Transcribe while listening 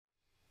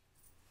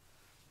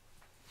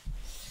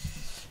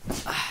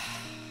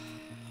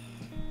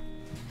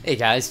Hey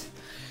guys,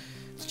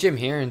 it's Jim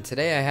here, and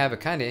today I have a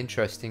kind of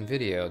interesting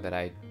video that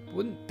I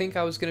wouldn't think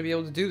I was going to be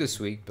able to do this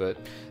week, but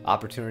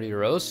opportunity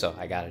arose, so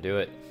I got to do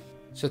it.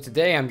 So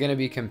today I'm going to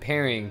be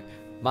comparing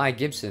my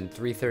Gibson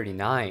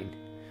 339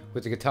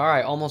 with the guitar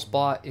I almost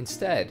bought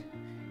instead,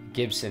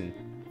 Gibson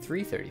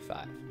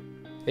 335.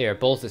 They are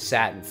both a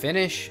satin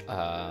finish.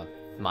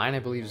 Mine I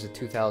believe is a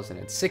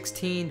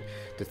 2016,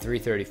 the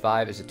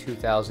 335 is a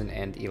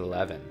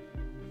 2011.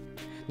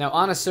 Now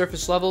on a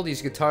surface level,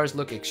 these guitars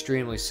look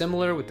extremely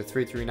similar, with the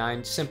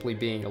 339 simply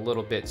being a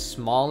little bit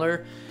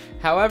smaller.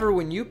 However,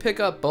 when you pick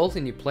up both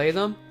and you play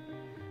them,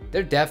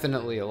 they're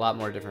definitely a lot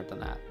more different than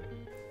that.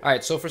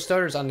 Alright, so for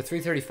starters, on the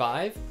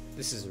 335,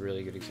 this is a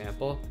really good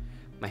example.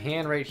 My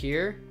hand right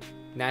here,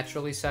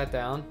 naturally sat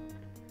down,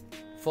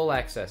 full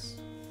access.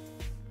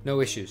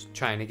 No issues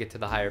trying to get to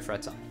the higher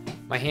frets on.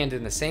 My hand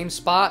in the same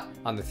spot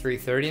on the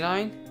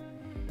 339.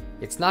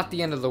 It's not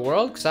the end of the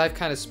world because I have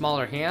kind of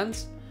smaller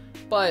hands,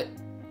 but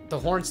the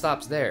horn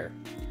stops there.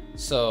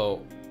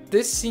 So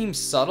this seems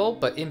subtle,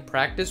 but in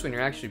practice when you're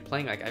actually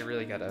playing, like, I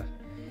really gotta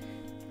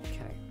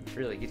kind of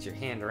really get your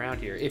hand around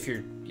here if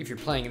you're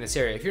playing in this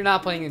area. If you're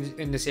not playing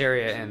in this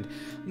area, and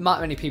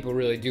not many people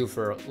really do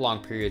for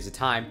long periods of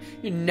time,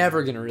 you're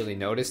never gonna really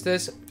notice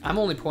this. I'm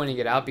only pointing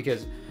it out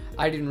because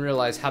I didn't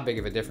realize how big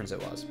of a difference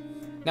it was.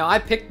 Now I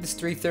picked this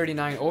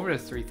 339 over the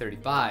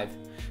 335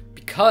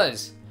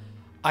 because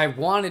I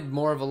wanted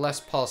more of a Les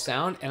Paul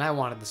sound and I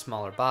wanted the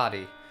smaller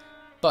body.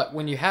 But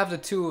when you have the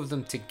two of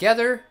them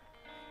together,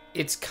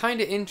 it's kind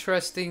of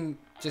interesting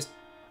just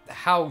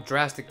how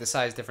drastic the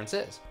size difference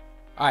is.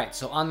 Alright,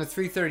 so on the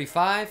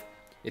 335,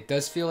 it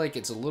does feel like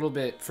it's a little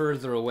bit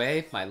further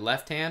away, my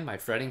left hand, my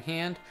fretting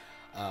hand,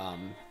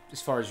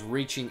 as far as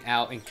reaching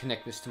out and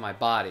connect this to my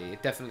body.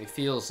 It definitely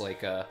feels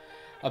like a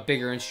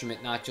bigger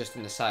instrument, not just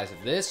in the size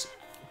of this,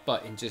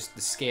 but in just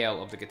the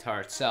scale of the guitar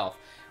itself,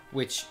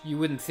 which you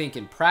wouldn't think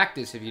in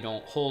practice if you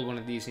don't hold one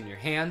of these in your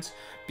hands,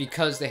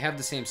 because they have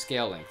the same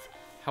scale length.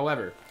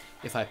 However,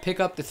 if I pick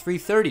up the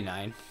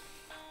 339,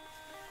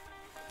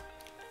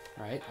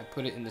 right, I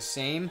put it in the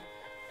same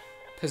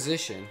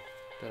position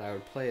that I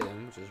would play it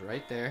in, which is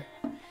right there,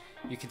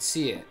 you can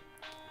see it.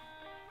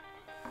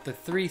 The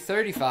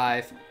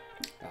 335,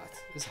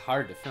 this is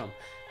hard to film.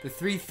 The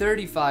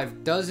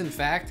 335 does in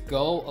fact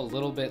go a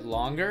little bit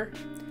longer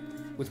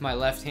with my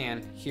left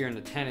hand here in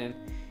the tenon,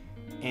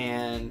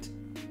 and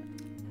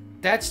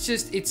that's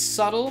just, it's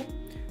subtle.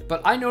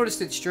 But I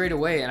noticed it straight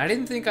away, and I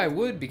didn't think I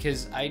would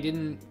because I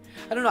don't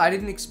know, I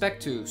didn't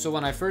expect to. So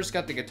when I first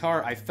got the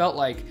guitar, I felt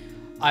like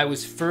I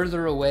was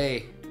further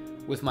away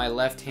with my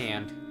left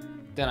hand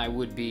than I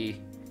would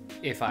be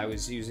if I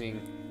was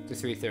using the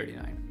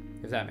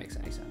 339, if that makes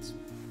any sense.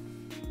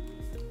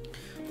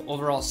 The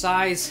overall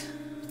size,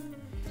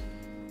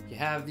 you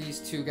have these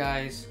two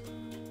guys.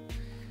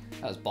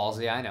 That was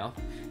ballsy, I know.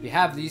 You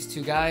have these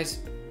two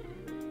guys.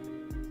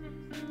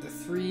 The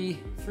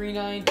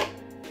 339,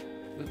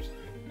 oops,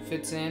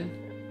 fits in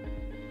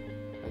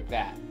like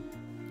that.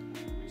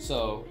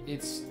 So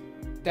it's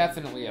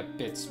definitely a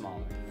bit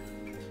smaller.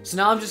 So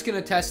now I'm just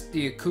gonna test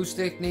the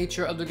acoustic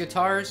nature of the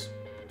guitars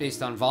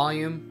based on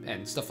volume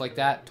and stuff like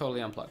that,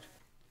 totally unplugged.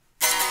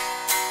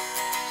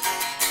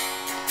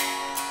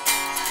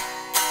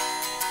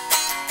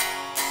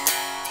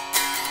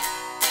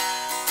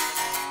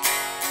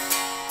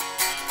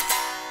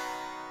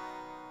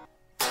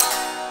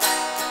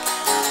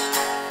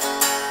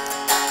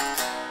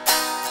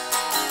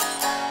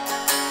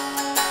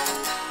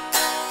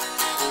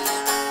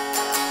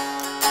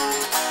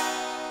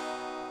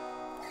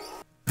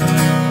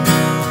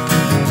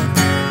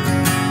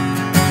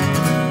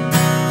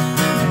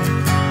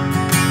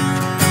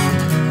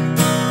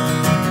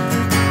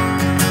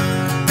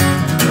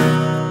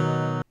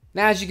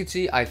 Now, as you can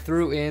see, I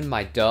threw in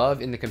my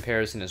Dove in the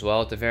comparison as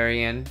well at the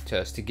very end,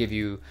 just to give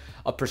you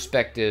a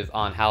perspective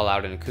on how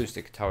loud an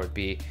acoustic guitar would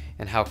be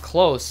and how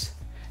close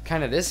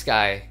kind of this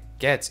guy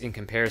gets in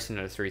comparison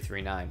to the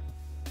 339.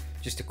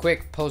 Just a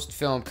quick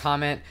post-film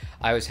comment,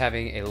 I was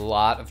having a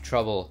lot of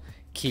trouble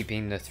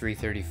keeping the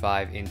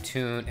 335 in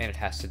tune, and it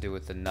has to do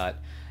with the nut.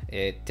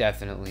 It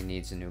definitely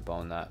needs a new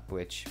bone nut,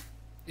 which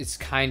is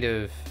kind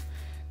of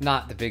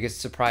not the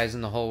biggest surprise in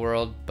the whole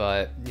world,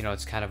 but you know,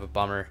 it's kind of a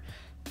bummer.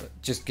 But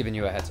just giving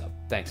you a heads up.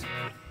 Thanks.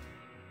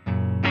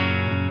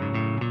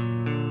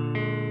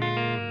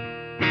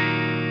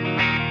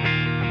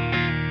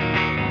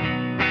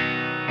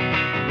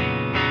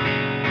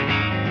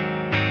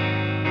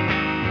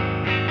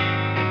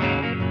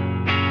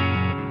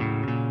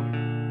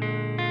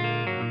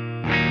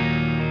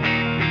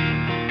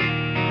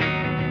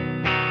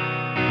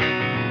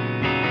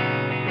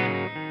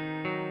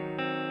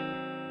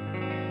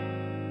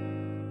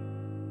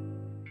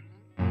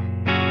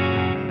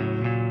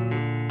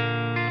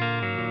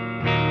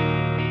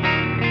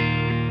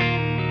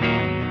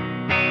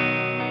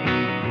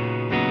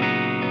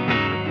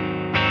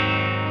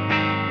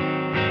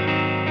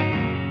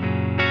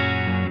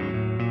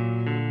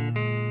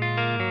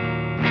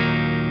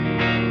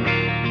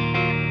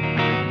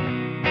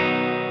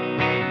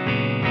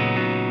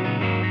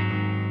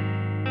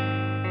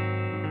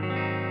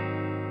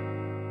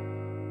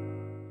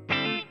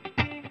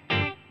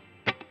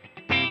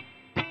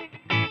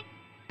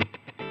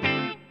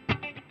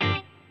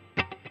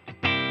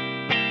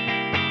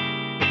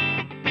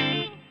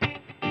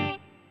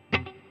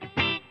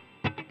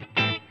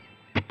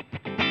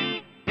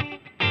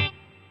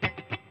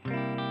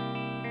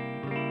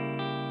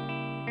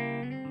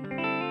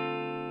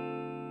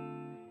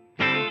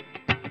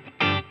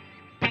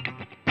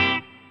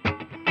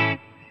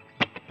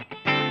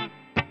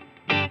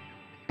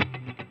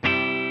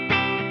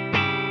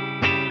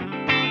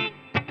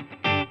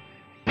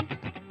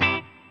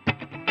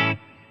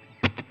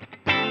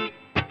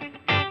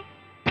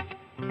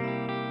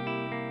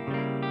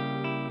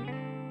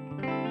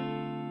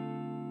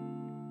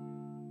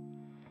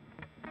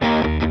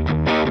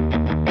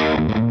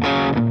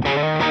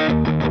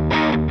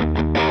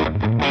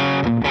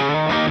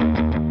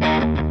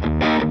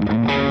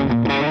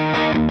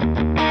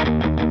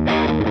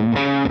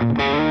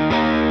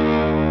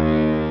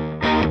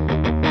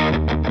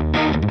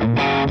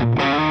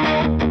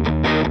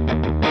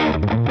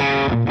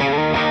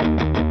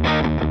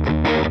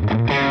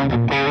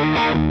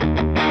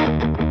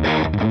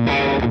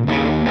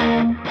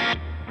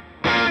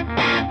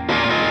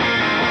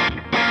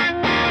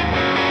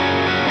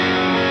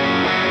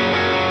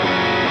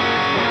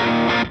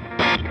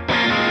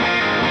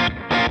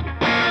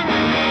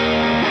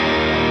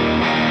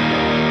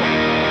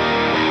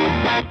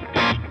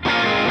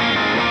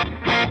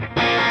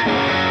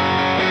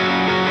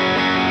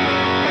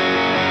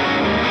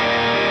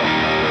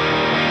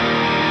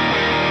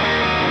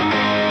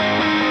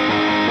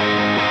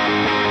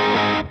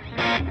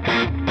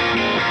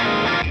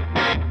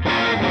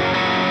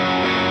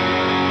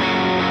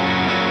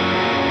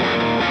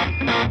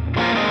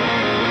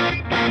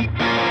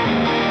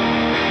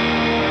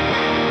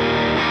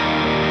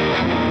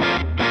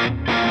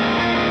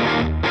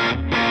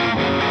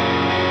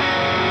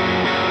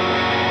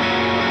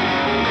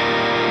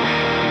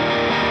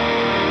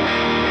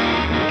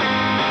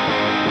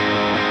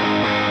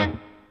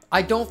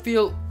 I don't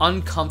feel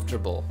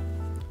uncomfortable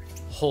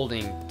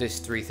holding this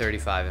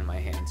 335 in my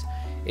hands.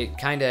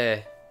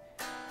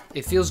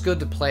 It feels good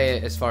to play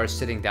it as far as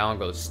sitting down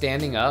goes.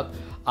 Standing up,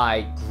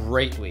 I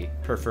greatly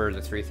prefer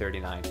the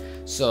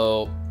 339.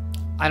 So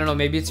I don't know,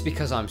 maybe it's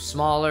because I'm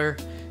smaller.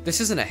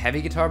 This isn't a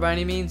heavy guitar by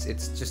any means,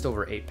 it's just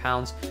over 8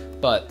 pounds,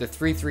 but the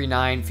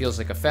 339 feels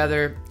like a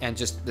feather, and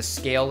just the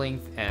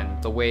scaling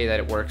and the way that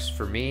it works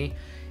for me,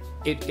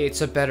 it's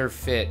a better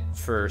fit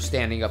for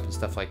standing up and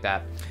stuff like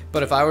that.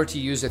 But if I were to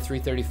use a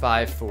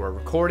 335 for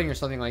recording or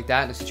something like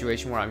that in a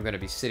situation where I'm going to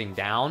be sitting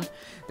down,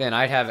 then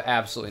I'd have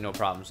absolutely no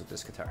problems with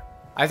this guitar.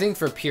 I think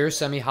for pure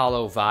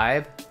semi-hollow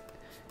vibe,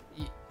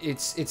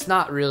 it's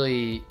not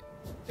really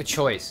a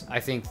choice. I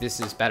think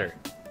this is better.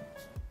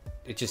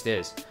 It just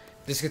is.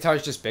 This guitar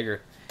is just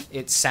bigger.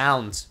 It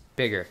sounds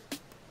bigger.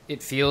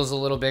 It feels a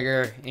little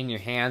bigger in your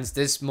hands.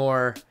 This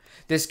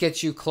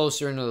gets you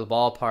closer into the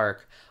ballpark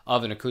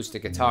of an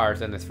acoustic guitar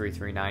than the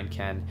 339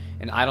 can.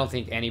 And I don't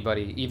think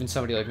anybody, even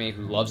somebody like me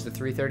who loves the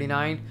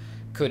 339,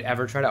 could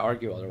ever try to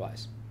argue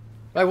otherwise.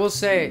 But I will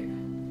say,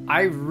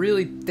 I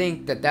really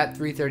think that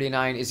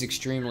 339 is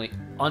extremely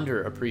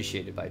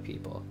underappreciated by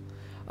people.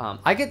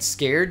 I get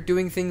scared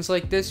doing things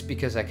like this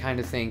because I kind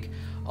of think,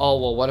 oh,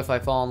 well, what if I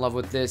fall in love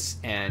with this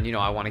and,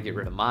 I want to get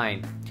rid of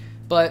mine?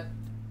 But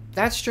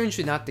that's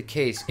strangely not the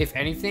case. If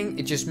anything,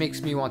 it just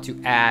makes me want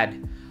to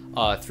add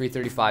a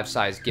 335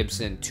 size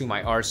Gibson to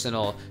my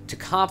arsenal to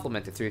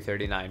complement the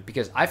 339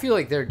 because I feel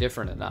like they're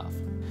different enough.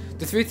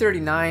 The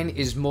 339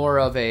 is more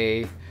of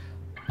a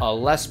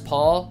Les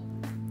Paul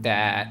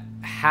that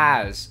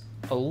has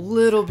a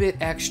little bit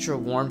extra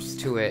warmth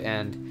to it,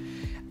 and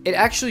it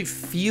actually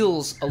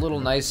feels a little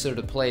nicer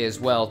to play as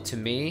well to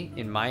me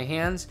in my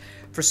hands.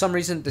 For some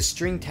reason, the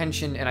string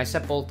tension, and I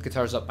set both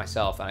guitars up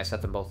myself, and I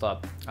set them both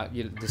up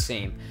the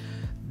same.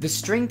 The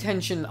string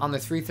tension on the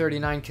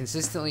 339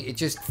 consistently, it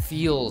just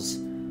feels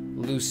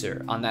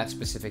looser on that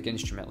specific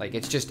instrument. Like,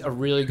 it's just a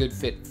really good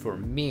fit for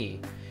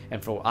me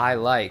and for what I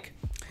like.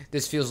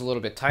 This feels a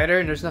little bit tighter,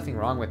 and there's nothing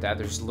wrong with that.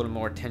 There's a little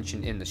more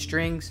tension in the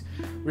strings.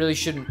 Really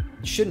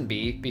shouldn't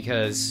be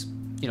because,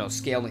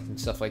 scale length and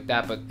stuff like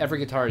that, but every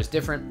guitar is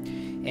different,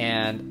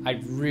 and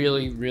I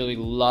really, really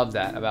love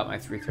that about my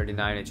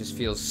 339. It just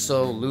feels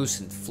so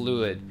loose and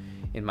fluid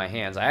in my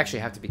hands. I actually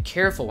have to be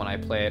careful when I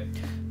play it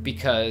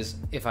because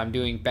if I'm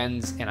doing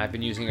bends and I've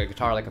been using a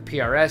guitar like a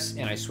PRS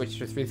and I switch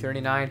to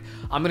 339,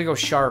 I'm gonna go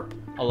sharp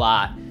a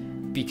lot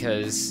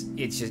because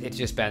it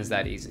just bends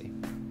that easy.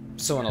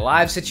 So in a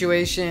live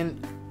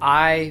situation,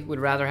 I would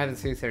rather have the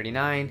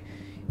 339.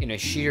 In a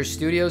sheer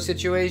studio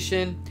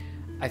situation,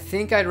 I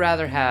think I'd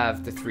rather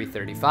have the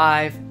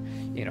 335.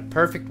 In a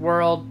perfect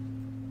world,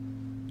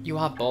 you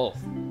want both.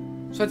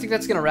 So I think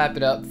that's gonna wrap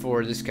it up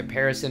for this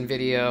comparison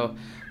video.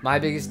 My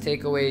biggest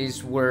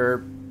takeaways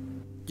were,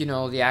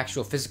 the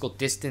actual physical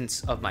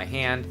distance of my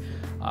hand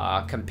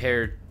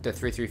compared to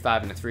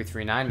 335 and the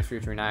 339. The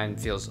 339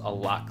 feels a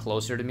lot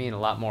closer to me and a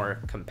lot more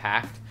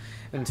compact.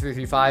 And the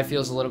 335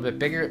 feels a little bit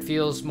bigger. It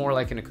feels more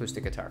like an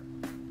acoustic guitar.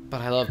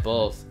 But I love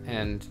both.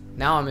 And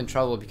now I'm in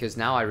trouble because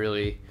now I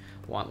really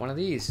want one of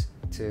these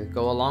to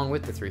go along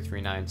with the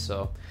 339.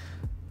 So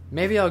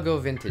maybe I'll go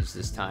vintage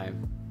this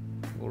time.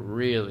 We'll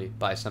really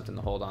buy something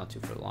to hold on to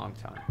for a long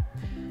time.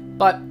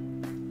 But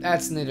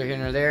that's neither here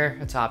nor there.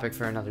 A topic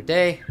for another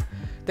day.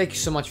 Thank you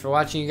so much for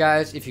watching, you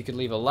guys. If you could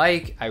leave a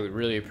like, I would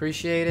really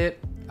appreciate it.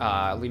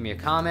 Leave me a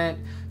comment.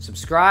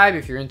 Subscribe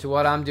if you're into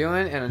what I'm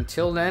doing. And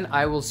until then,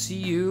 I will see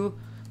you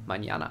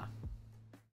mañana.